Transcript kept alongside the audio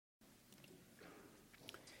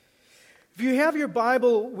If you have your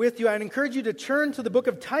Bible with you, I'd encourage you to turn to the book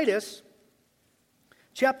of Titus,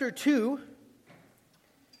 chapter 2.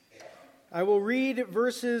 I will read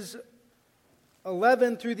verses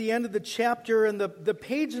 11 through the end of the chapter, and the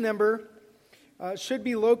page number should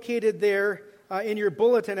be located there in your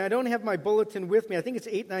bulletin. I don't have my bulletin with me. I think it's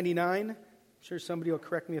 899. I'm sure somebody will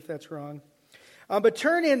correct me if that's wrong. But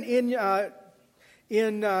turn in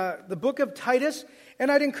the book of Titus,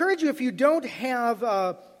 and I'd encourage you, if you don't have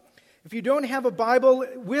a Bible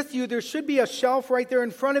with you, there should be a shelf right there in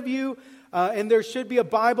front of you, and there should be a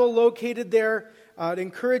Bible located there. I'd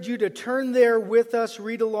encourage you to turn there with us,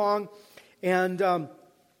 read along. And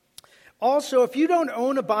also, if you don't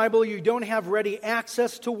own a Bible, you don't have ready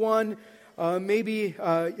access to one, maybe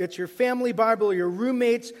it's your family Bible or your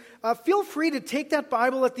roommates, feel free to take that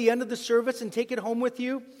Bible at the end of the service and take it home with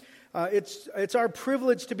you. It's our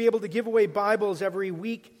privilege to be able to give away Bibles every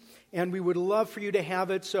week, and we would love for you to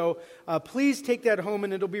have it. So please take that home,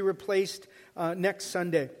 and it'll be replaced next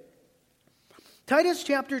Sunday. Titus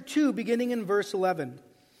chapter 2, beginning in verse 11.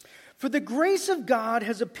 For the grace of God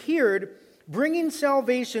has appeared, bringing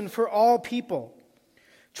salvation for all people,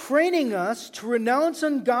 training us to renounce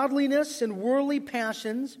ungodliness and worldly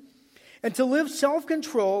passions, and to live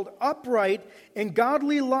self-controlled, upright, and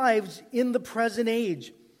godly lives in the present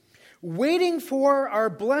age, waiting for our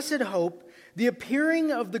blessed hope, the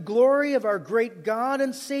appearing of the glory of our great God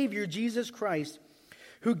and Savior, Jesus Christ,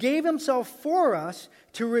 who gave himself for us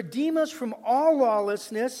to redeem us from all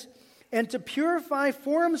lawlessness and to purify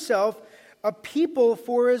for himself a people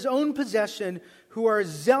for his own possession who are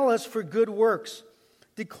zealous for good works.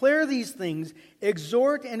 Declare these things,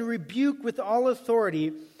 exhort and rebuke with all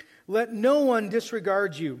authority. Let no one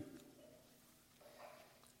disregard you.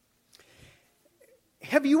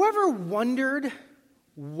 Have you ever wondered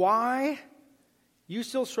why you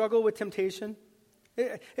still struggle with temptation?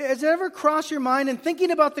 Has it ever crossed your mind in thinking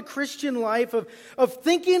about the Christian life, of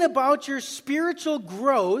thinking about your spiritual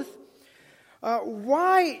growth?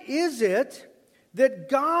 Why is it that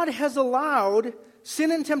God has allowed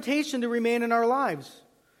sin and temptation to remain in our lives?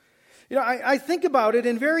 You know, I think about it,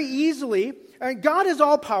 and very easily, God is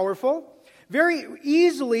all-powerful. Very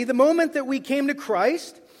easily, the moment that we came to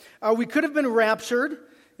Christ, we could have been raptured.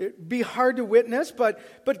 It'd be hard to witness,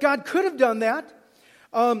 but God could have done that.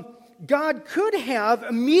 God could have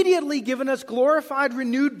immediately given us glorified,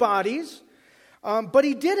 renewed bodies, but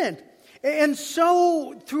he didn't. And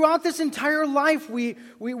so throughout this entire life, we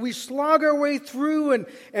slog our way through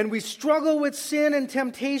and we struggle with sin and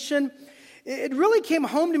temptation. It really came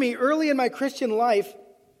home to me early in my Christian life.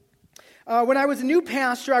 When I was a new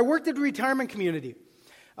pastor, I worked at a retirement community.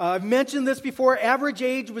 I've mentioned this before. Average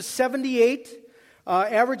age was 78.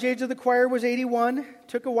 Average age of the choir was 81.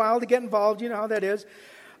 Took a while to get involved. You know how that is.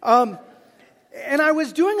 And I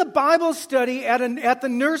was doing a Bible study at the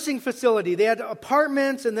nursing facility. They had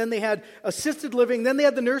apartments, and then they had assisted living, then they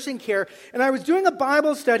had the nursing care. And I was doing a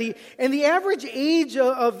Bible study, and the average age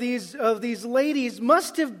of these ladies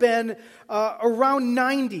must have been around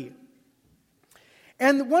 90.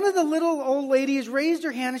 And one of the little old ladies raised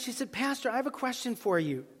her hand, and she said, "Pastor, I have a question for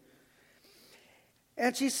you."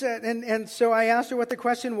 And she said, and so I asked her what the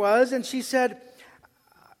question was, and she said,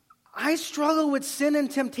 "I struggle with sin and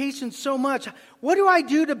temptation so much. What do I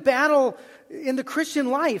do to battle in the Christian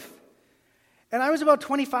life?" And I was about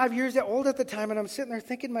 25 years old at the time, and I'm sitting there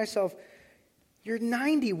thinking to myself, "You're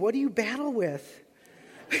 90. What do you battle with?"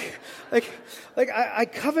 I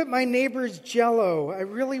covet my neighbor's Jell-O. I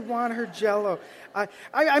really want her Jell-O.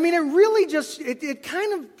 I mean, it really just, it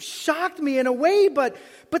kind of shocked me in a way, but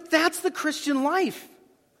that's the Christian life.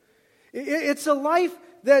 It's a life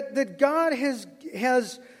that God has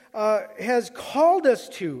called us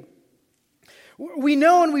to. We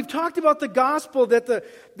know, and we've talked about the gospel, that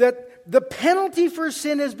the penalty for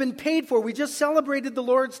sin has been paid for. We just celebrated the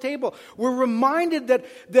Lord's table. We're reminded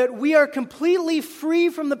that we are completely free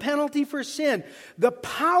from the penalty for sin. The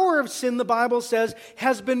power of sin, the Bible says,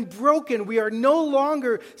 has been broken. We are no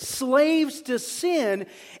longer slaves to sin,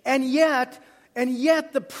 and yet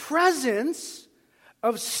the presence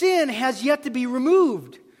of sin has yet to be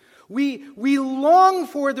removed. We long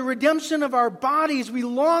for the redemption of our bodies. We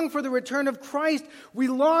long for the return of Christ. We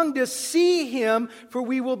long to see him, for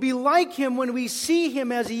we will be like him when we see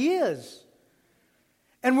him as he is.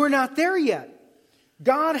 And we're not there yet.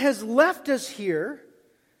 God has left us here.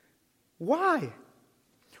 Why?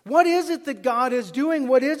 What is it that God is doing?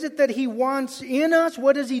 What is it that he wants in us?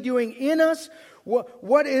 What is he doing in us?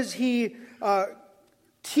 What is he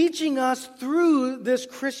teaching us through this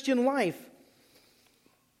Christian life?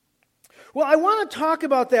 Well, I want to talk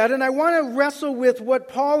about that, and I want to wrestle with what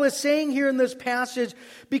Paul is saying here in this passage,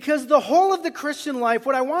 because the whole of the Christian life,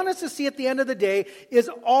 what I want us to see at the end of the day, is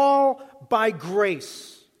all by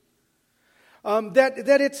grace.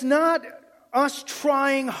 That it's not us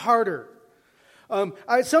trying harder.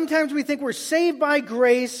 Sometimes we think we're saved by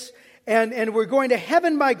grace, and we're going to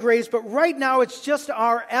heaven by grace, but right now it's just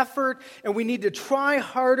our effort, and we need to try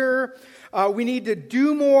harder. We need to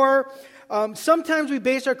do more. Sometimes we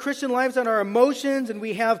base our Christian lives on our emotions, and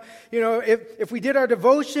we have, if we did our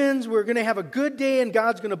devotions, we're going to have a good day and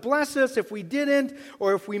God's going to bless us. If we didn't,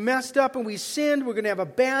 or if we messed up and we sinned, we're going to have a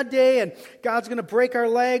bad day and God's going to break our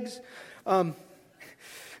legs. But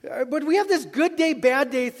we have this good day, bad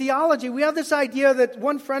day theology. We have this idea that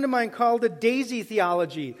one friend of mine called a daisy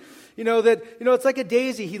theology. It's like a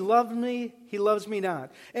daisy. He loves me not.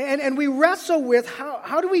 And we wrestle with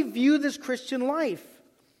how do we view this Christian life?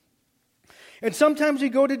 And sometimes we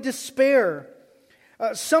go to despair.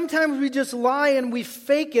 Sometimes we just lie and we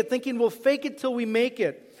fake it, thinking we'll fake it till we make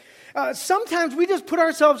it. Sometimes we just put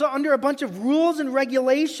ourselves under a bunch of rules and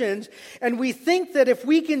regulations, and we think that if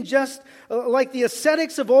we can just, like the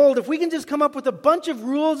ascetics of old, if we can just come up with a bunch of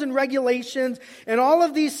rules and regulations and all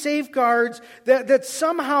of these safeguards, that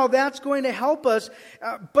somehow that's going to help us.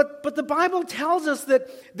 But the Bible tells us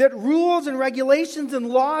that rules and regulations and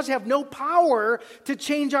laws have no power to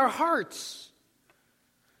change our hearts.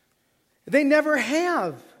 They never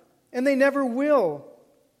have, and they never will.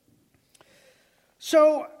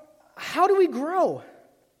 So, how do we grow?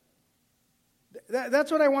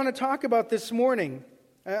 That's what I want to talk about this morning.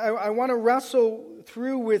 I want to wrestle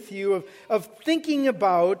through with you of thinking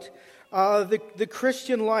about the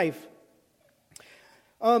Christian life.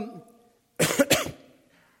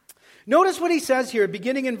 Notice what he says here,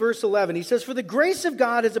 beginning in verse 11. He says, "For the grace of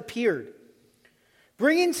God has appeared,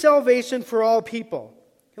 bringing salvation for all people."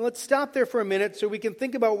 And let's stop there for a minute so we can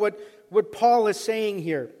think about what Paul is saying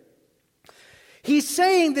here. He's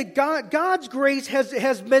saying that God's grace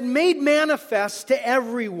has been made manifest to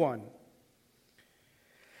everyone.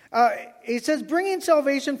 He says, bringing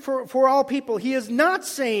salvation for all people. He is not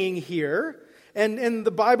saying here, and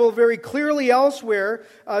the Bible very clearly elsewhere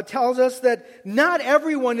tells us that not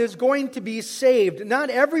everyone is going to be saved. Not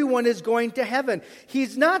everyone is going to heaven.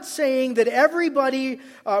 He's not saying that everybody,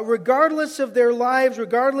 regardless of their lives,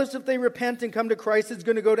 regardless if they repent and come to Christ, is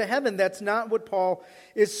going to go to heaven. That's not what Paul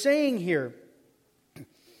is saying here.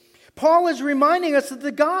 Paul is reminding us that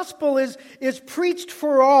the gospel is preached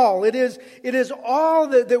for all. It is all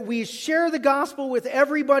that we share the gospel with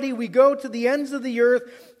everybody. We go to the ends of the earth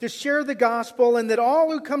to share the gospel, and that all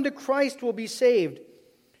who come to Christ will be saved.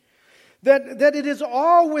 That it is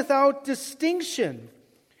all without distinction.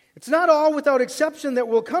 It's not all without exception that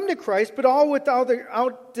will come to Christ, but all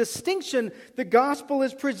without distinction the gospel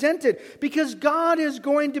is presented. Because God is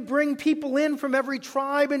going to bring people in from every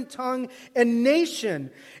tribe and tongue and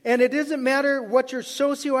nation. And it doesn't matter what your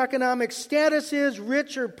socioeconomic status is,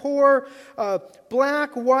 rich or poor,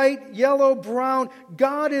 black, white, yellow, brown.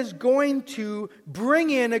 God is going to bring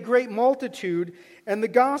in a great multitude, and the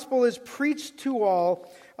gospel is preached to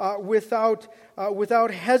all without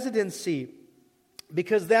hesitancy.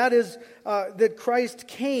 Because that is that Christ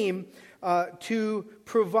came to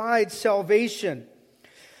provide salvation.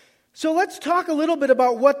 So let's talk a little bit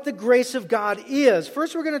about what the grace of God is.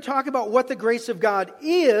 First, we're going to talk about what the grace of God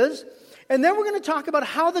is, and then we're going to talk about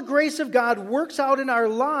how the grace of God works out in our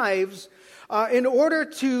lives in order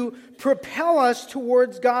to propel us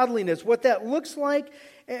towards godliness, what that looks like,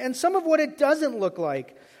 and some of what it doesn't look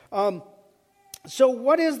like. So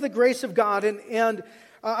what is the grace of God? And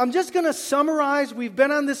I'm just going to summarize. We've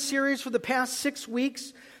been on this series for the past 6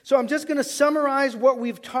 weeks, so I'm just going to summarize what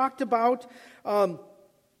we've talked about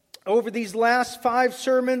over these last 5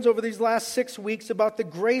 sermons, over these last 6 weeks about the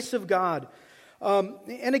grace of God.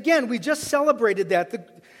 And again, we just celebrated that.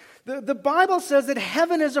 The Bible says that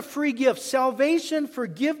heaven is a free gift. Salvation,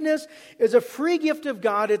 forgiveness is a free gift of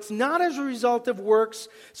God. It's not as a result of works,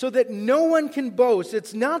 so that no one can boast.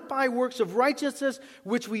 It's not by works of righteousness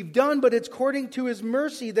which we've done, but it's according to His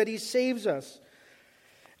mercy that He saves us.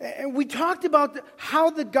 And we talked about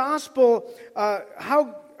how the gospel,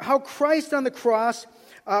 how Christ on the cross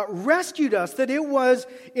rescued us, that it was,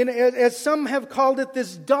 as some have called it,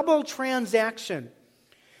 this double transaction.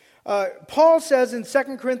 Paul says in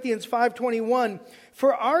 2 Corinthians 5:21,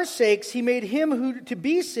 "For our sakes He made Him to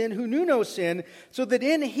be sin who knew no sin, so that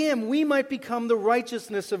in Him we might become the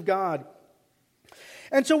righteousness of God."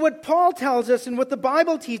 And so what Paul tells us and what the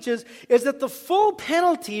Bible teaches is that the full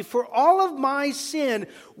penalty for all of my sin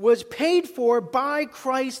was paid for by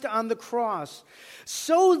Christ on the cross,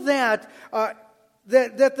 so that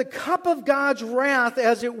that the cup of God's wrath,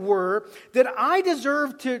 as it were, that I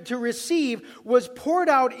deserved to receive was poured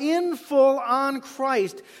out in full on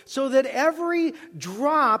Christ, so that every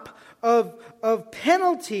drop of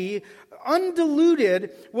penalty,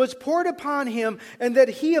 undiluted, was poured upon him, and that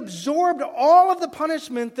he absorbed all of the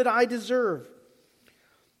punishment that I deserve.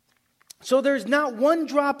 So there's not one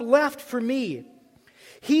drop left for me.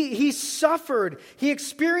 He suffered. He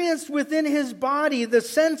experienced within his body the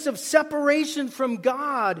sense of separation from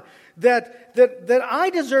God that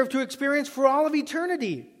I deserve to experience for all of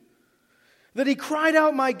eternity. That he cried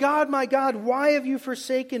out, my God, why have you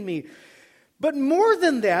forsaken me?" But more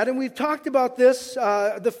than that, and we've talked about this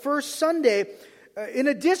the first Sunday, in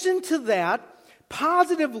addition to that,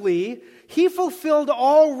 positively, he fulfilled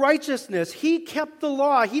all righteousness. He kept the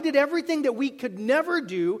law. He did everything that we could never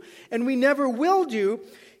do and we never will do.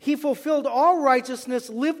 He fulfilled all righteousness,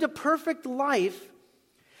 lived a perfect life,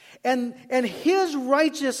 and his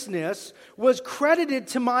righteousness was credited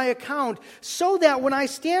to my account, so that when I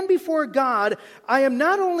stand before God, I am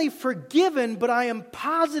not only forgiven, but I am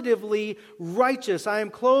positively righteous. I am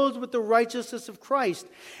clothed with the righteousness of Christ.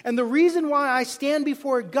 And the reason why I stand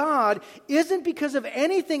before God isn't because of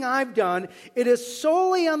anything I've done. It is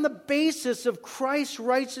solely on the basis of Christ's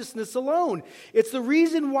righteousness alone. It's the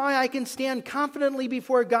reason why I can stand confidently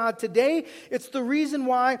before God today. It's the reason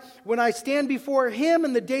why when I stand before Him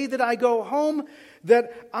in the day that I go home,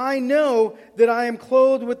 that I know that I am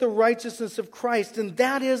clothed with the righteousness of Christ. And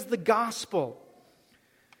that is the gospel.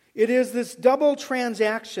 It is this double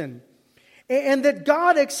transaction. And that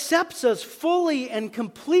God accepts us fully and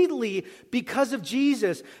completely because of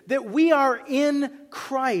Jesus. That we are in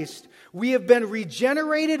Christ. We have been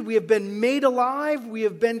regenerated. We have been made alive. We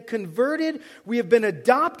have been converted. We have been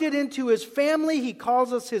adopted into His family. He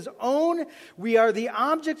calls us His own. We are the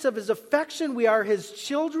objects of His affection. We are His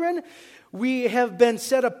children. We have been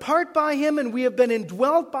set apart by Him, and we have been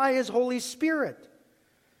indwelt by His Holy Spirit.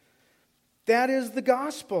 That is the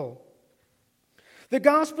gospel. The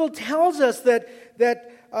gospel tells us that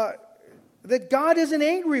God isn't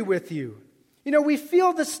angry with you. You know, we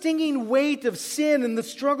feel the stinging weight of sin and the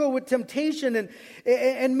struggle with temptation,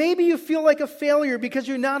 and maybe you feel like a failure because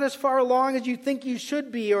you're not as far along as you think you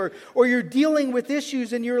should be, or you're dealing with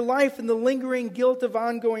issues in your life and the lingering guilt of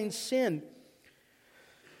ongoing sin.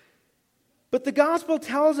 But the gospel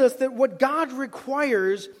tells us that what God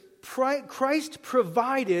requires, Christ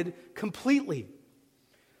provided completely.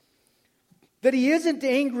 That He isn't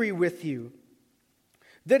angry with you.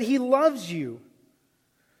 That He loves you.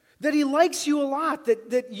 That He likes you a lot.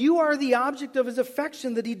 That you are the object of His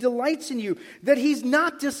affection. That He delights in you. That He's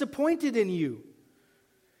not disappointed in you.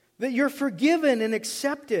 That you're forgiven and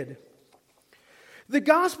accepted. The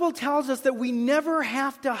gospel tells us that we never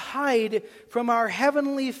have to hide from our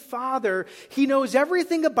Heavenly Father. He knows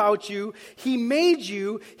everything about you. He made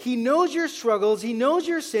you. He knows your struggles. He knows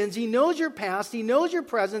your sins. He knows your past. He knows your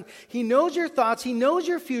present. He knows your thoughts. He knows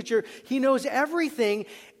your future. He knows everything.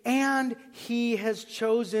 And He has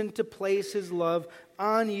chosen to place His love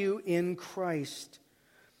on you in Christ.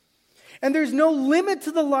 And there's no limit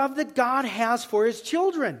to the love that God has for His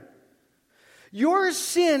children. Your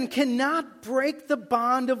sin cannot break the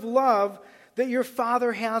bond of love that your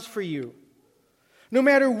Father has for you. No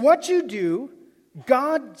matter what you do,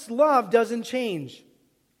 God's love doesn't change.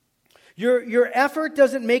 Your effort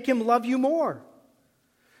doesn't make Him love you more.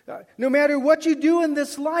 No matter what you do in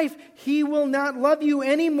this life, He will not love you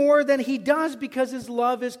any more than He does, because His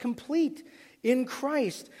love is complete in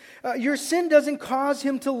Christ. Your sin doesn't cause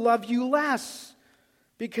Him to love you less,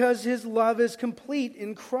 because His love is complete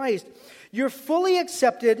in Christ. You're fully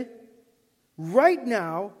accepted right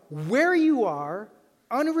now, where you are,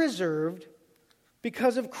 unreserved,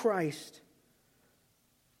 because of Christ.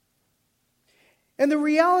 And the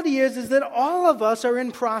reality is that all of us are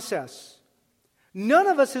in process. None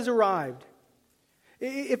of us has arrived.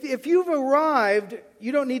 If you've arrived,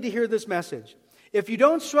 you don't need to hear this message. If you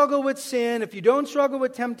don't struggle with sin, if you don't struggle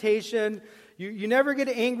with temptation, you never get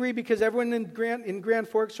angry because everyone in Grand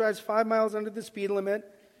Forks drives 5 miles under the speed limit.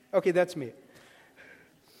 Okay, that's me.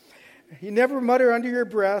 You never mutter under your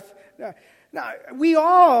breath. Now, we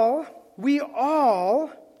all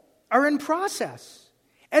are in process.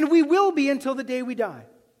 And we will be until the day we die.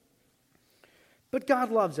 But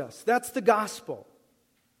God loves us. That's the gospel.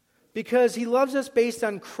 Because He loves us based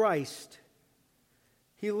on Christ.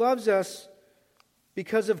 He loves us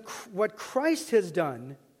because of what Christ has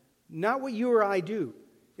done, not what you or I do.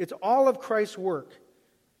 It's all of Christ's work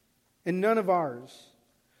and none of ours.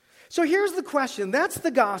 So here's the question. That's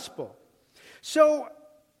the gospel. So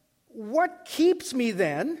what keeps me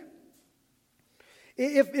then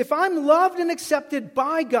If I'm loved and accepted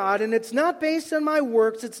by God, and it's not based on my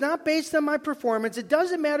works, it's not based on my performance, it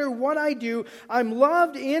doesn't matter what I do, I'm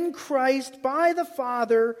loved in Christ by the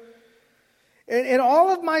Father, and all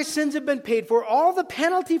of my sins have been paid for, all the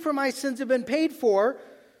penalty for my sins have been paid for,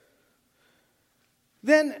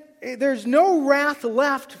 then there's no wrath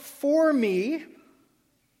left for me.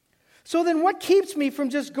 So then what keeps me from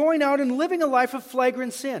just going out and living a life of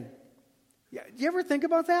flagrant sin? Do you ever think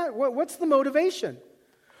about that? What's the motivation?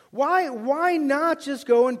 Why not just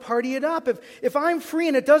go and party it up? If I'm free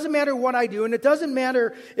and it doesn't matter what I do, and it doesn't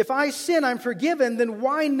matter if I sin, I'm forgiven, then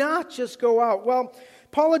why not just go out? Well,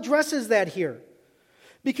 Paul addresses that here.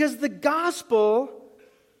 Because the gospel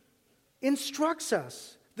instructs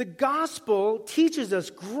us. The gospel teaches us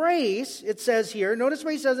grace, it says here. Notice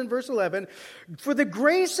what he says in verse 11. For the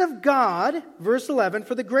grace of God, verse 11,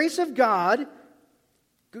 for the grace of God,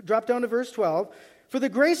 drop down to verse 12. For the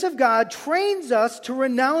grace of God trains us to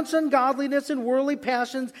renounce ungodliness and worldly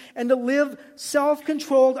passions and to live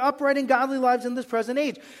self-controlled, upright, and godly lives in this present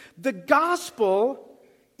age. The gospel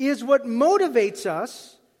is what motivates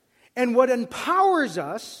us and what empowers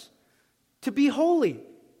us to be holy.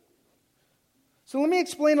 So let me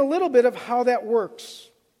explain a little bit of how that works.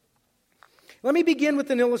 Let me begin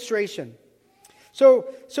with an illustration.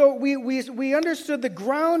 So we understood the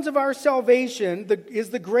grounds of our salvation is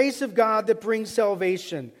the grace of God that brings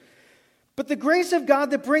salvation. But the grace of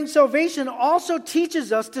God that brings salvation also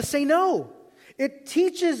teaches us to say no. It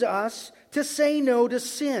teaches us to say no to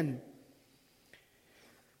sin.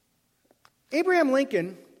 Abraham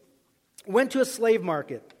Lincoln went to a slave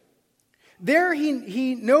market. There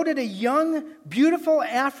he noted a young, beautiful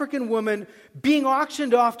African woman being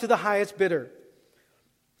auctioned off to the highest bidder.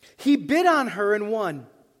 He bid on her and won.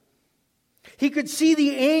 He could see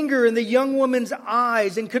the anger in the young woman's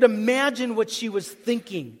eyes and could imagine what she was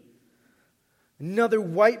thinking. Another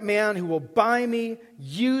white man who will buy me,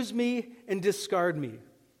 use me, and discard me.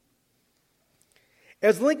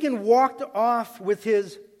 As Lincoln walked off with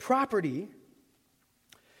his property,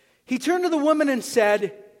 he turned to the woman and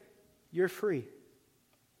said, "You're free."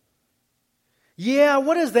 "Yeah,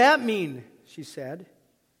 what does that mean?" she said.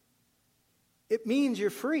 "It means you're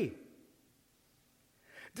free."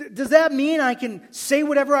 Does that mean I can say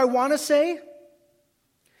whatever I want to say?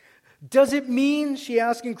 Does it mean, she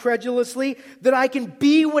asked incredulously, that I can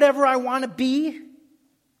be whatever I want to be?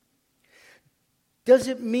 Does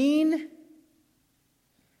it mean,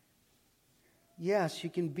 yes, you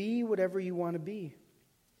can be whatever you want to be?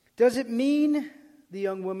 Does it mean, the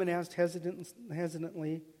young woman asked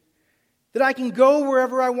hesitantly, that I can go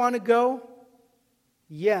wherever I want to go?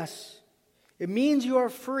 Yes. It means you are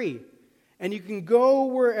free, and you can go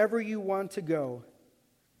wherever you want to go.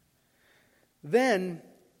 Then,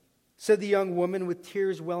 said the young woman with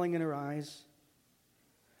tears welling in her eyes,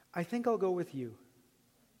 "I think I'll go with you."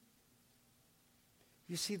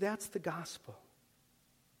 You see, that's the gospel.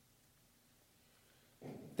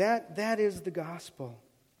 That is the gospel.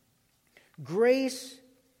 Grace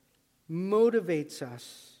motivates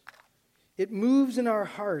us. It moves in our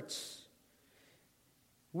hearts.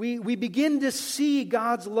 We begin to see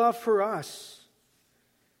God's love for us,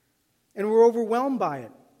 and we're overwhelmed by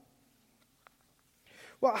it.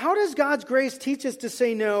 Well, how does God's grace teach us to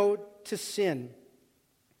say no to sin?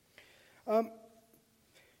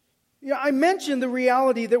 I mentioned the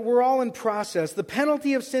reality that we're all in process. The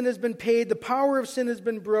penalty of sin has been paid, the power of sin has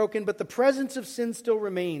been broken, but the presence of sin still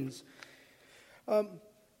remains.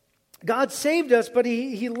 God saved us, but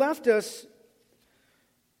He left us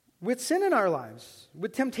with sin in our lives,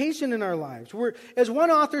 with temptation in our lives. As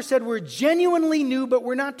one author said, we're genuinely new, but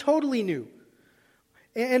we're not totally new.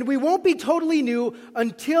 And we won't be totally new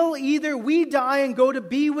until either we die and go to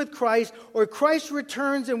be with Christ, or Christ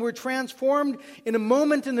returns and we're transformed in a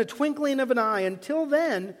moment, in the twinkling of an eye. Until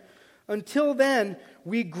then,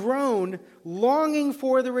 we groan, longing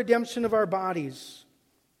for the redemption of our bodies.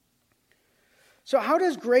 So how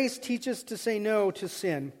does grace teach us to say no to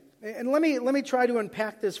sin? And let me try to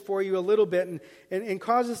unpack this for you a little bit and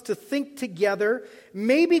cause us to think together,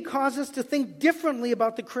 maybe cause us to think differently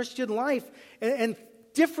about the Christian life and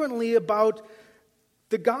differently about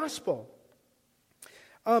the gospel.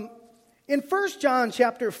 In 1 John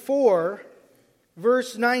chapter 4,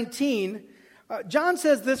 verse 19, John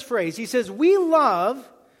says this phrase. He says, "We love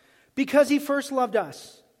because He first loved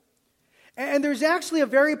us." And there's actually a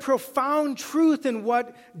very profound truth in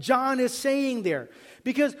what John is saying there.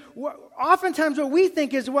 Because oftentimes what we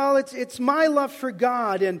think is, well, it's my love for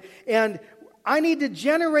God, and I need to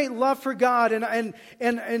generate love for God,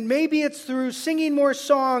 and maybe it's through singing more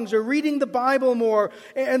songs or reading the Bible more,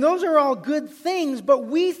 and those are all good things, but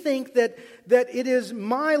we think that it is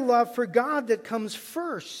my love for God that comes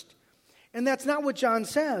first. And that's not what John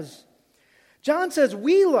says. John says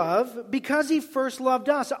we love because he first loved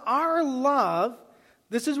us. Our love,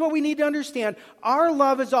 this is what we need to understand, our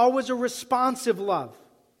love is always a responsive love.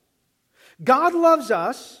 God loves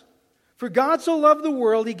us. For God so loved the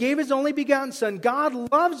world, he gave his only begotten Son.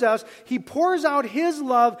 God loves us. He pours out his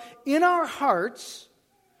love in our hearts.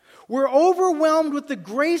 We're overwhelmed with the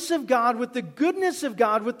grace of God, with the goodness of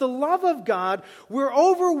God, with the love of God. We're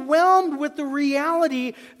overwhelmed with the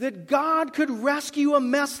reality that God could rescue a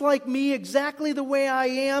mess like me exactly the way I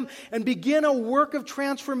am and begin a work of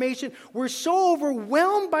transformation. We're so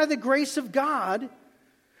overwhelmed by the grace of God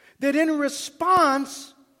that in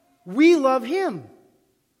response, we love him.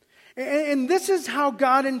 And this is how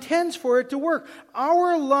God intends for it to work.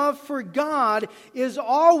 Our love for God is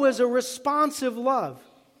always a responsive love.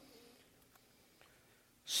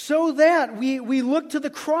 So that we look to the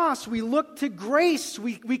cross, we look to grace,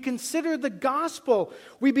 we consider the gospel.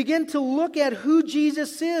 We begin to look at who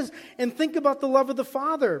Jesus is and think about the love of the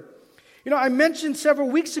Father. You know, I mentioned several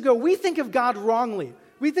weeks ago, we think of God wrongly.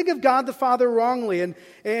 We think of God the Father wrongly.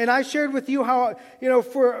 And I shared with you how,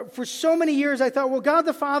 for so many years I thought, well, God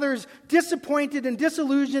the Father is disappointed and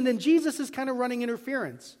disillusioned, and Jesus is kind of running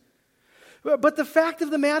interference. But the fact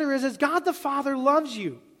of the matter is God the Father loves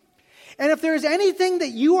you. And if there's anything that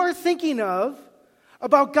you are thinking of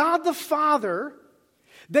about God the Father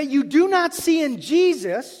that you do not see in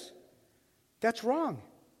Jesus, that's wrong.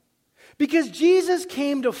 Because Jesus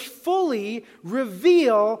came to fully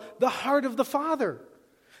reveal the heart of the Father.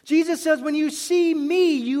 Jesus says, when you see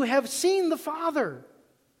me, you have seen the Father.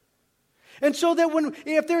 And so that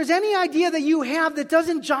if there's any idea that you have that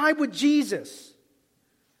doesn't jibe with Jesus,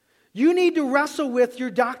 you need to wrestle with your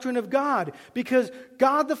doctrine of God. Because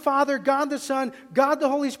God the Father, God the Son, God the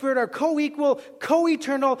Holy Spirit are co-equal,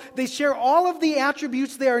 co-eternal. They share all of the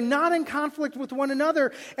attributes. They are not in conflict with one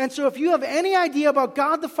another. And so if you have any idea about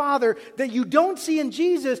God the Father that you don't see in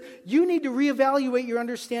Jesus, you need to reevaluate your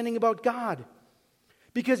understanding about God.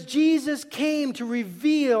 Because Jesus came to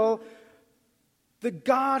reveal the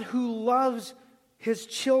God who loves his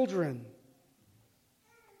children.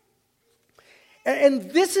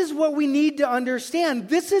 And this is what we need to understand.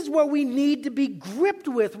 This is what we need to be gripped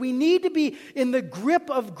with. We need to be in the grip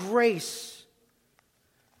of grace.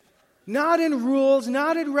 Not in rules,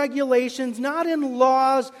 not in regulations, not in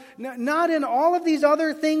laws, not in all of these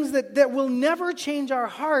other things that will never change our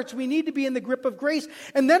hearts. We need to be in the grip of grace.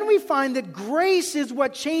 And then we find that grace is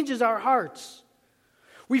what changes our hearts.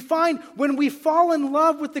 We find when we fall in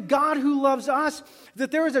love with the God who loves us,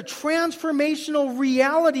 that there is a transformational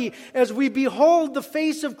reality as we behold the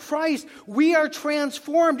face of Christ. We are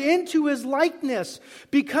transformed into his likeness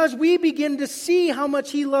because we begin to see how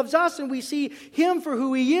much he loves us and we see him for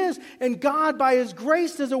who he is. And God, by his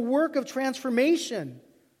grace, does a work of transformation.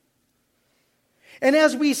 And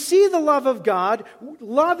as we see the love of God,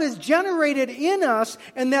 love is generated in us,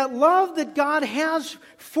 and that love that God has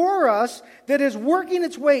for us, that is working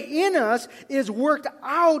its way in us, is worked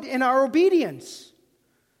out in our obedience.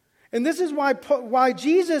 And this is why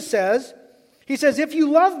Jesus says, he says, if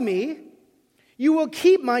you love me, you will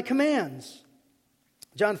keep my commands.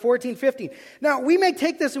 John 14:15. Now, we may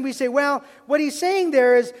take this and we say, well, what he's saying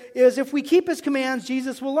there is if we keep his commands,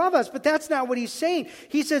 Jesus will love us. But that's not what he's saying.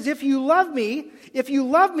 He says, if you love me,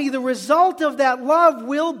 the result of that love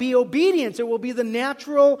will be obedience. It will be the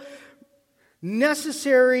natural,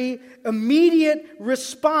 necessary, immediate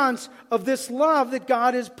response of this love that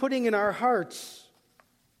God is putting in our hearts.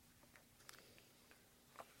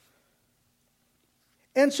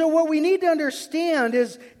 And so what we need to understand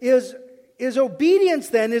is obedience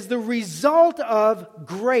then is the result of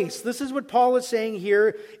grace. This is what Paul is saying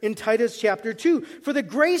here in Titus chapter 2. For the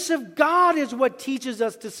grace of God is what teaches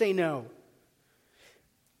us to say no.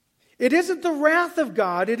 It isn't the wrath of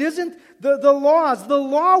God. It isn't the laws. The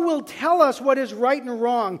law will tell us what is right and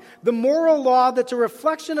wrong. The moral law that's a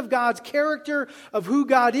reflection of God's character, of who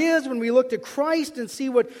God is. When we look to Christ and see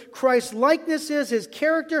what Christ's likeness is, his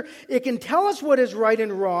character, it can tell us what is right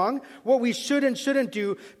and wrong, what we should and shouldn't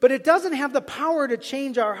do, but it doesn't have the power to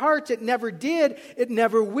change our hearts. It never did. It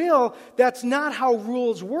never will. That's not how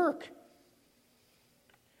rules work.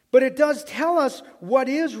 But it does tell us what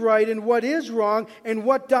is right and what is wrong and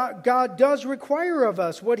what God does require of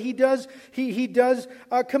us, what he does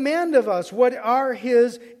command of us, what are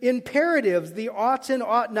his imperatives, the oughts and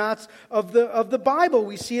ought nots of the Bible.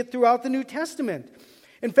 We see it throughout the New Testament.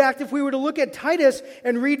 In fact, if we were to look at Titus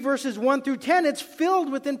and read verses 1 through 10, it's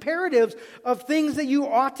filled with imperatives of things that you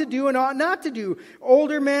ought to do and ought not to do.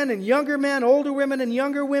 Older men and younger men, older women and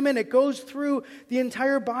younger women. It goes through the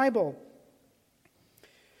entire Bible.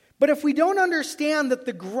 But if we don't understand that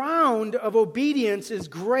the ground of obedience is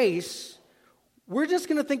grace, we're just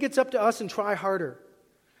going to think it's up to us and try harder.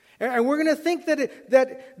 And we're going to think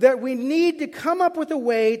that we need to come up with a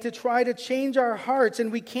way to try to change our hearts,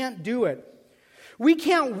 and we can't do it. We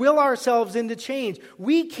can't will ourselves into change.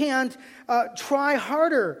 We can't try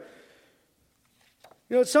harder.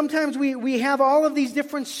 You know, sometimes we have all of these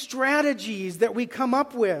different strategies that we come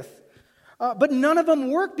up with, but none of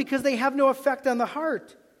them work because they have no effect on the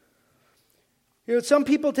heart. You know, some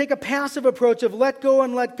people take a passive approach of let go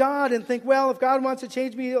and let God and think, well, if God wants to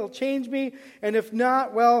change me, He'll change me. And if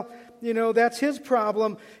not, well, you know, that's His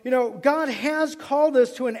problem. You know, God has called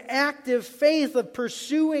us to an active faith of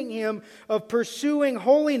pursuing Him, of pursuing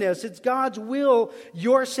holiness. It's God's will,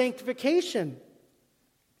 your sanctification.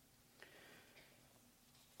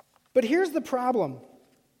 But here's the problem.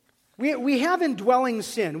 We have indwelling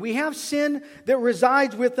sin. We have sin that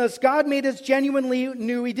resides with us. God made us genuinely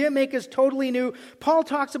new. He didn't make us totally new. Paul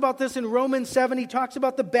talks about this in Romans 7. He talks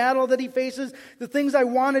about the battle that he faces. The things I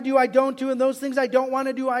want to do, I don't do. And those things I don't want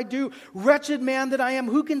to do, I do. Wretched man that I am,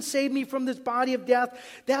 who can save me from this body of death?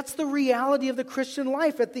 That's the reality of the Christian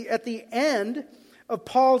life. At the end of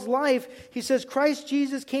Paul's life, he says, Christ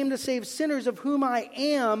Jesus came to save sinners, of whom I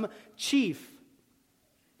am chief.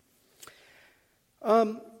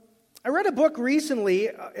 I read a book recently,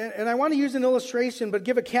 and I want to use an illustration, but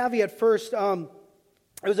give a caveat first. It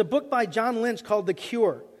was a book by John Lynch called The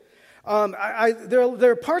Cure. There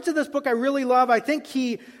are parts of this book I really love. I think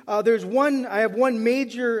I have one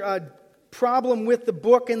major problem with the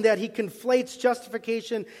book in that he conflates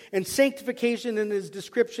justification and sanctification in his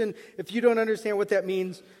description. If you don't understand what that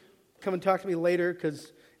means, come and talk to me later,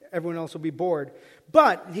 because everyone else will be bored.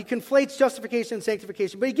 But he conflates justification and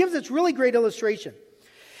sanctification. But he gives this really great illustration.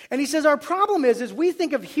 And he says our problem is we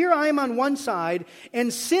think of here I am on one side,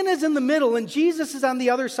 and sin is in the middle, and Jesus is on the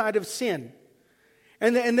other side of sin.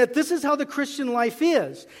 And that this is how the Christian life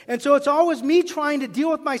is. And so it's always me trying to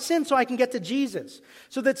deal with my sin so I can get to Jesus.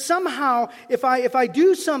 So that somehow, if I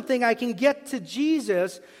do something, I can get to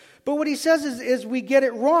Jesus. But what he says is we get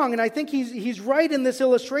it wrong. And I think he's right in this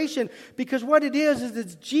illustration, because what it is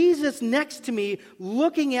it's Jesus next to me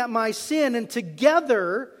looking at my sin, and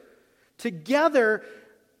together,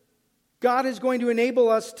 God is going to enable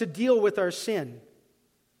us to deal with our sin.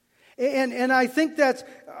 And I think that's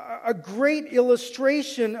a great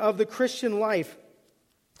illustration of the Christian life.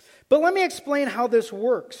 But let me explain how this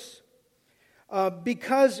works.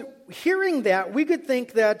 Because hearing that, we could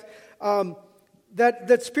think that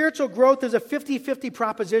spiritual growth is a 50-50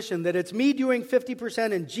 proposition, that it's me doing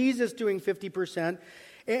 50% and Jesus doing 50%.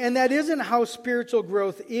 And that isn't how spiritual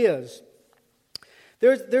growth is.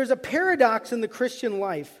 There's a paradox in the Christian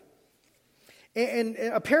life. And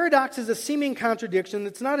a paradox is a seeming contradiction.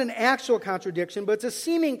 It's not an actual contradiction, but it's a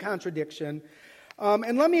seeming contradiction.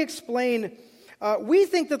 And let me explain. We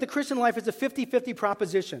think that the Christian life is a 50-50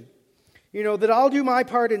 proposition. You know, that I'll do my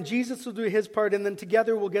part and Jesus will do His part, and then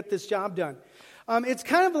together we'll get this job done. It's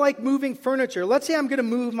kind of like moving furniture. Let's say I'm going to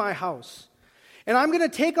move my house. And I'm going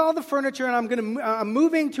to take all the furniture and I'm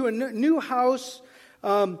moving to a new house.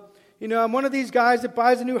 I'm one of these guys that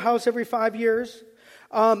buys a new house every 5 years.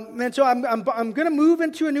 And so I'm going to move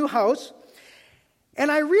into a new house,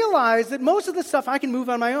 and I realize that most of the stuff I can move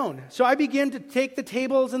on my own. So I begin to take the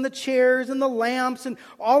tables and the chairs and the lamps and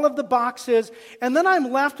all of the boxes, and then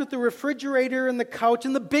I'm left with the refrigerator and the couch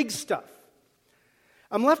and the big stuff.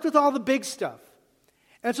 I'm left with all the big stuff.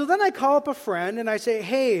 And so then I call up a friend and I say,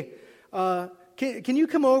 hey, can you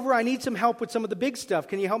come over? I need some help with some of the big stuff.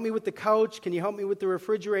 Can you help me with the couch? Can you help me with the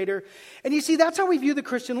refrigerator? And you see, that's how we view the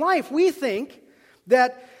Christian life. We think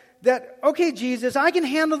that okay, Jesus, I can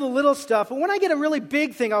handle the little stuff, but when I get a really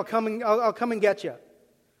big thing, I'll come and get you.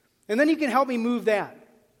 And then you can help me move that.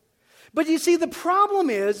 But you see, the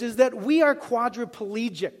problem is that we are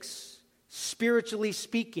quadriplegics, spiritually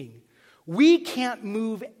speaking. We can't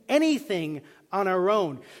move anything on our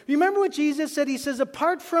own. Remember what Jesus said? He says,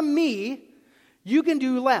 apart from me, you can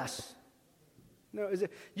do less. No,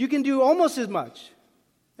 you can do almost as much.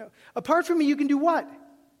 No, apart from me, you can do what?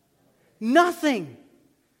 Nothing.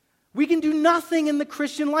 We can do nothing in the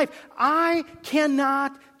Christian life. I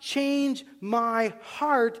cannot change my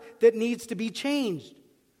heart that needs to be changed.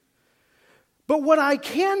 But what I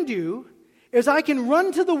can do is I can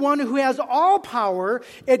run to the one who has all power,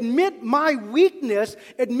 admit my weakness,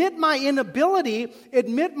 admit my inability,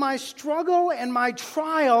 admit my struggle and my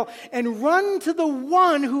trial, and run to the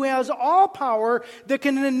one who has all power that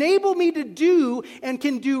can enable me to do and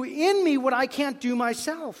can do in me what I can't do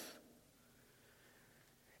myself.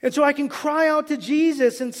 And so I can cry out to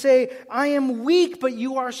Jesus and say, I am weak, but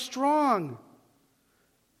you are strong.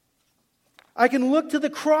 I can look to the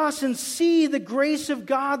cross and see the grace of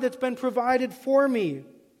God that's been provided for me.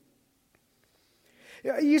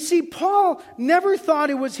 You see, Paul never thought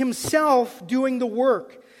it was himself doing the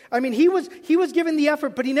work. I mean, he was given the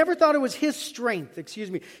effort, but he never thought it was his strength,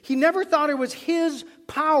 He never thought it was his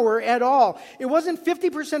power at all. It wasn't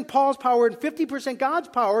 50% Paul's power and 50% God's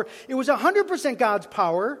power. It was 100% God's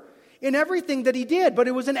power in everything that he did, but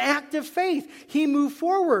it was an act of faith. He moved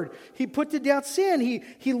forward. He put to death sin.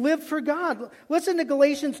 He lived for God. Listen to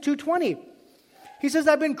Galatians 2:20. He says,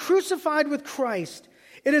 I've been crucified with Christ.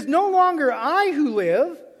 It is no longer I who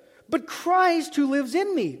live, but Christ who lives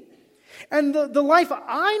in me. And the life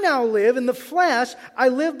I now live in the flesh, I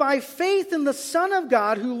live by faith in the Son of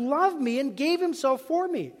God who loved me and gave himself for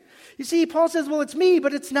me. You see, Paul says, well, it's me,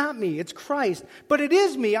 but it's not me. It's Christ. But it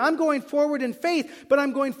is me. I'm going forward in faith, but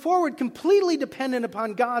I'm going forward completely dependent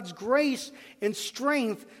upon God's grace and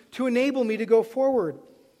strength to enable me to go forward.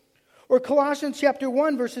 Or Colossians chapter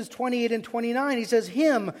 1, verses 28 and 29, he says,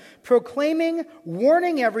 him proclaiming,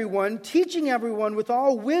 warning everyone, teaching everyone with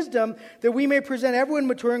all wisdom that we may present everyone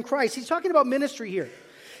mature in Christ. He's talking about ministry here.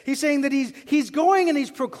 He's saying that he's going and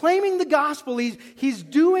he's proclaiming the gospel. He's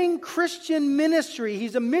doing Christian ministry.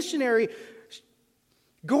 He's a missionary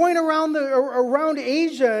going around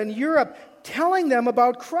Asia and Europe telling them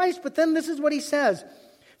about Christ. But then this is what he says.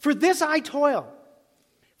 For this I toil.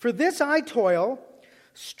 For this I toil,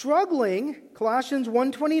 struggling, Colossians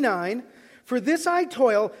 1:29, for this I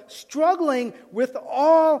toil, struggling with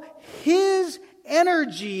all his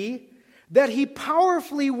energy that he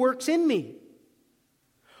powerfully works in me.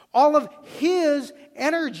 All of his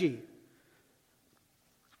energy.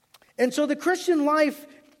 And so the Christian life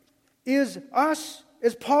is us,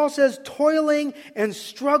 as Paul says, toiling and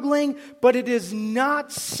struggling, but it is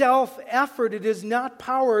not self-effort. It is not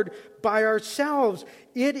powered by ourselves.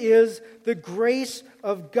 It is the grace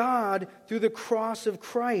of God through the cross of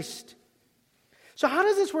Christ. So how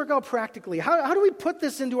does this work out practically? How do we put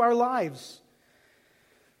this into our lives?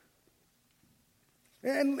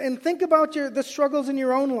 And think about the struggles in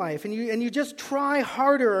your own life, and you just try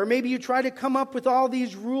harder, or maybe you try to come up with all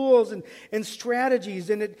these rules and strategies,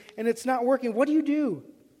 and it's not working. What do you do?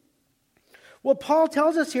 Well, Paul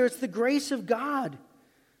tells us here it's the grace of God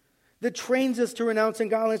that trains us to renounce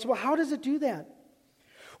ungodliness. Well, how does it do that?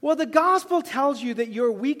 Well, the gospel tells you that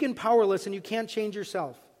you're weak and powerless and you can't change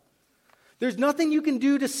yourself. There's nothing you can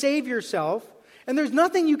do to save yourself, and there's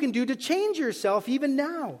nothing you can do to change yourself even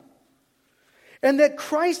now. And that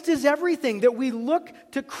Christ is everything, that we look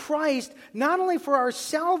to Christ not only for our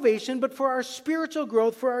salvation, but for our spiritual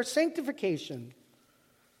growth, for our sanctification.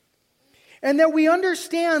 And that we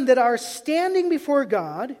understand that our standing before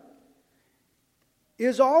God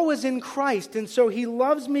is always in Christ, and so He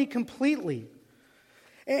loves me completely.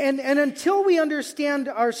 And until we understand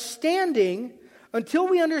our standing, until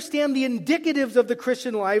we understand the indicatives of the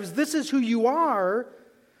Christian lives, this is who you are,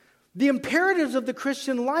 the imperatives of the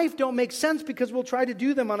Christian life don't make sense because we'll try to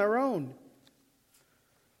do them on our own.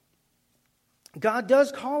 God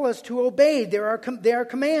does call us to obey. They are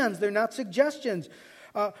commands. They're not suggestions.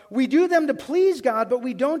 We do them to please God, but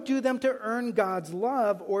we don't do them to earn God's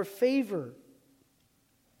love or favor.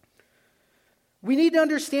 We need to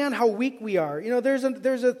understand how weak we are. You know, there's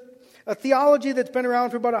a theology that's been around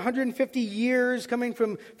for about 150 years, coming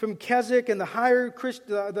from Keswick and the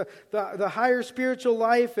higher spiritual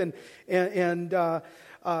life, and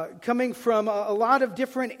coming from a lot of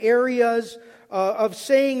different areas of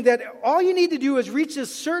saying that all you need to do is reach a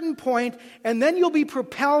certain point, and then you'll be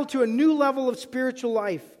propelled to a new level of spiritual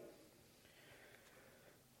life.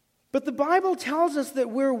 But the Bible tells us that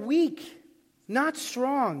we're weak, not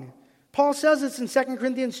strong. Paul says this in 2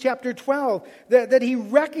 Corinthians chapter 12, that he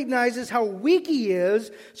recognizes how weak he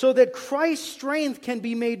is so that Christ's strength can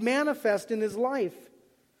be made manifest in his life.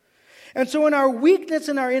 And so in our weakness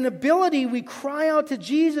and our inability, we cry out to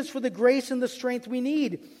Jesus for the grace and the strength we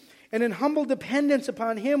need. And in humble dependence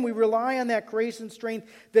upon Him, we rely on that grace and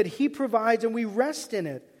strength that He provides, and we rest in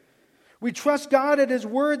it. We trust God at His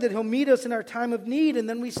word that He'll meet us in our time of need, and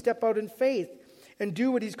then we step out in faith and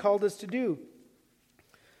do what He's called us to do.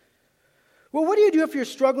 Well, what do you do if you're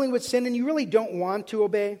struggling with sin and you really don't want to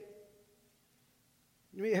obey?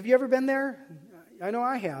 Have you ever been there? I know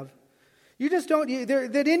I have. You just don't,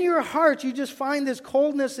 that in your heart you just find this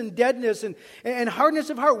coldness and deadness and hardness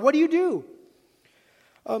of heart. What do you do?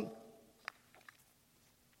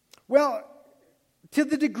 Well, to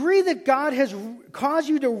the degree that God has caused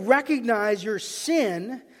you to recognize your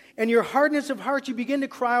sin and your hardness of heart, you begin to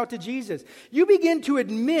cry out to Jesus. You begin to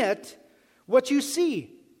admit what you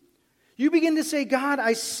see. You begin to say, God,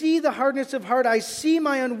 I see the hardness of heart. I see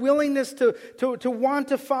my unwillingness to want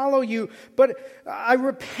to follow you. But I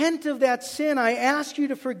repent of that sin. I ask you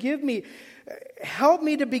to forgive me. Help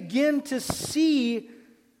me to begin to see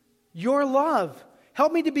your love.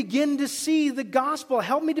 Help me to begin to see the gospel.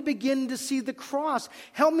 Help me to begin to see the cross.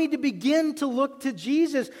 Help me to begin to look to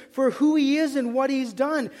Jesus for who he is and what he's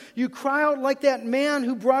done. You cry out like that man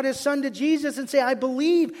who brought his son to Jesus and say, I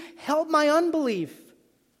believe. Help my unbelief.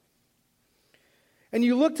 And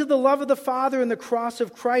you look to the love of the Father and the cross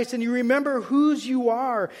of Christ, and you remember whose you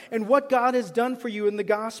are and what God has done for you in the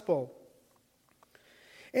gospel.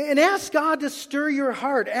 And ask God to stir your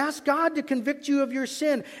heart. Ask God to convict you of your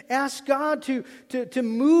sin. Ask God to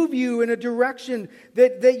move you in a direction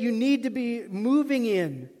that you need to be moving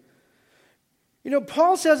in. You know,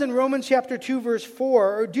 Paul says in Romans chapter 2, verse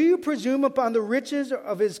 4, or do you presume upon the riches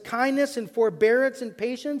of his kindness and forbearance and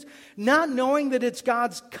patience, not knowing that it's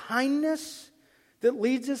God's kindness that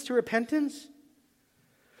leads us to repentance?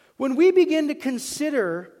 When we begin to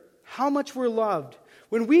consider how much we're loved,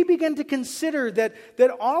 when we begin to consider that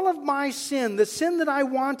all of my sin, the sin that I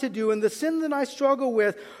want to do and the sin that I struggle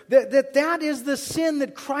with, that is the sin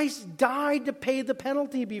that Christ died to pay the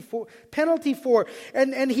penalty for.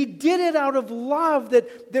 And he did it out of love,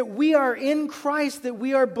 that we are in Christ, that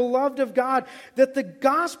we are beloved of God, that the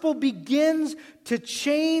gospel begins to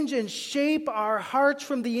change and shape our hearts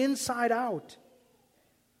from the inside out.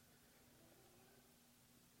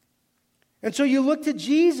 And so you look to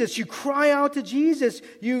Jesus, you cry out to Jesus,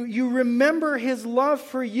 you remember his love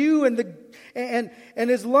for you and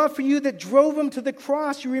his love for you that drove him to the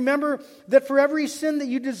cross. You remember that for every sin that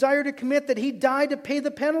you desire to commit, that he died to pay the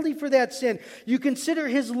penalty for that sin. You consider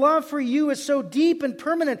his love for you as so deep and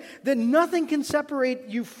permanent that nothing can separate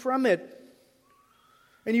you from it.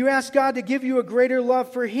 And you ask God to give you a greater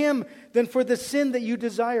love for him than for the sin that you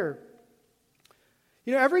desire.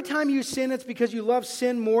 You know, every time you sin, it's because you love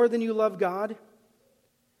sin more than you love God.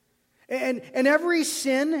 And every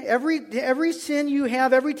sin, every sin you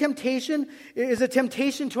have, every temptation is a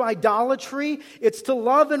temptation to idolatry. It's to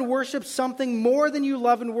love and worship something more than you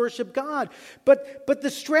love and worship God. But the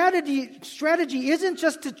strategy isn't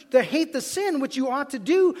just to hate the sin, which you ought to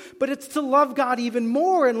do, but it's to love God even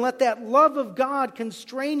more and let that love of God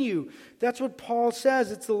constrain you. That's what Paul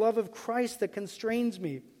says. It's the love of Christ that constrains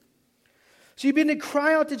me. So you begin to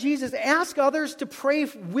cry out to Jesus. Ask others to pray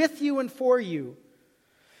with you and for you.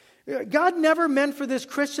 God never meant for this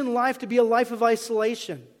Christian life to be a life of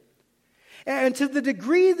isolation. And to the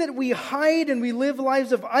degree that we hide and we live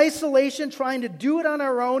lives of isolation, trying to do it on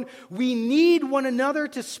our own, we need one another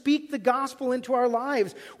to speak the gospel into our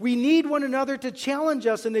lives. We need one another to challenge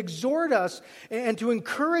us and exhort us and to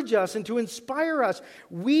encourage us and to inspire us.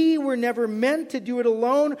 We were never meant to do it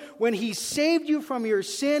alone. When he saved you from your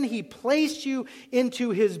sin, he placed you into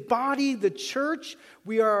his body, the church.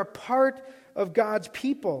 We are a part of God's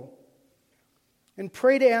people. And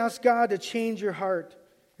pray to ask God to change your heart.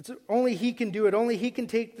 Only he can do it. Only he can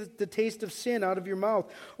take the taste of sin out of your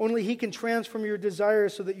mouth. Only he can transform your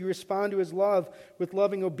desires so that you respond to his love with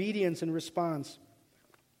loving obedience and response.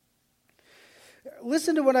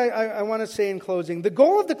 Listen to what I want to say in closing. The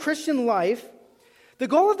goal of the Christian life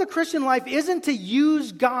isn't to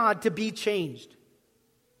use God to be changed.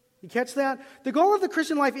 You catch that? The goal of the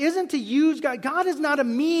Christian life isn't to use God. God is not a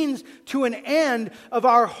means to an end of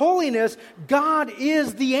our holiness. God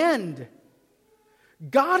is the end.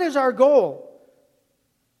 God is our goal.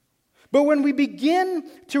 But when we begin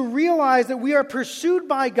to realize that we are pursued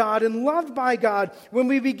by God and loved by God, when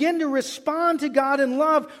we begin to respond to God in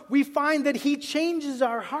love, we find that he changes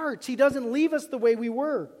our hearts. He doesn't leave us the way we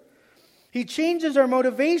were. He changes our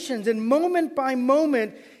motivations, and moment by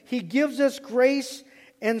moment, he gives us grace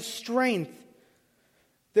and strength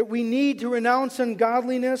that we need to renounce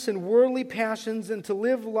ungodliness and worldly passions and to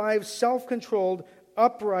live lives self-controlled,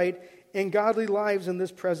 upright, and godly lives in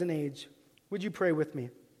this present age. Would you pray with me?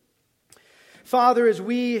 Father, as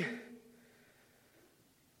we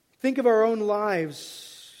think of our own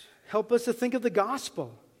lives, help us to think of the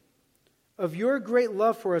gospel, of your great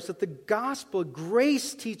love for us, that the gospel,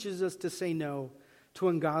 grace teaches us to say no to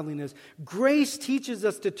ungodliness. Grace teaches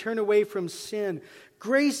us to turn away from sin.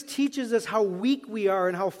 Grace teaches us how weak we are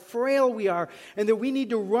and how frail we are, and that we need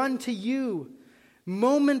to run to you.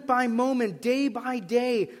 moment by moment, day by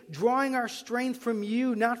day, drawing our strength from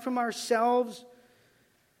you, not from ourselves.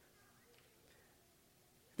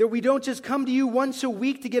 That we don't just come to you once a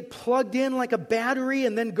week to get plugged in like a battery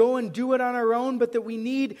and then go and do it on our own, but that we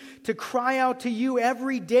need to cry out to you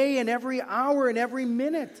every day and every hour and every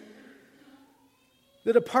minute.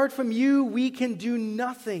 That apart from you, we can do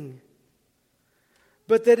nothing.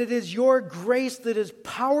 But that it is your grace that is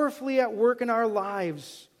powerfully at work in our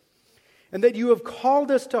lives. And that you have called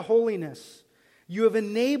us to holiness. You have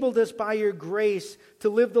enabled us by your grace to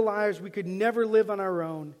live the lives we could never live on our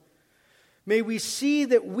own. May we see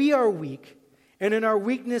that we are weak, and in our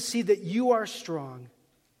weakness see that you are strong.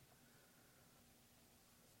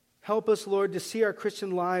 Help us, Lord, to see our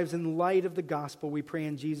Christian lives in light of the gospel, we pray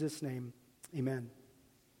in Jesus' name. Amen.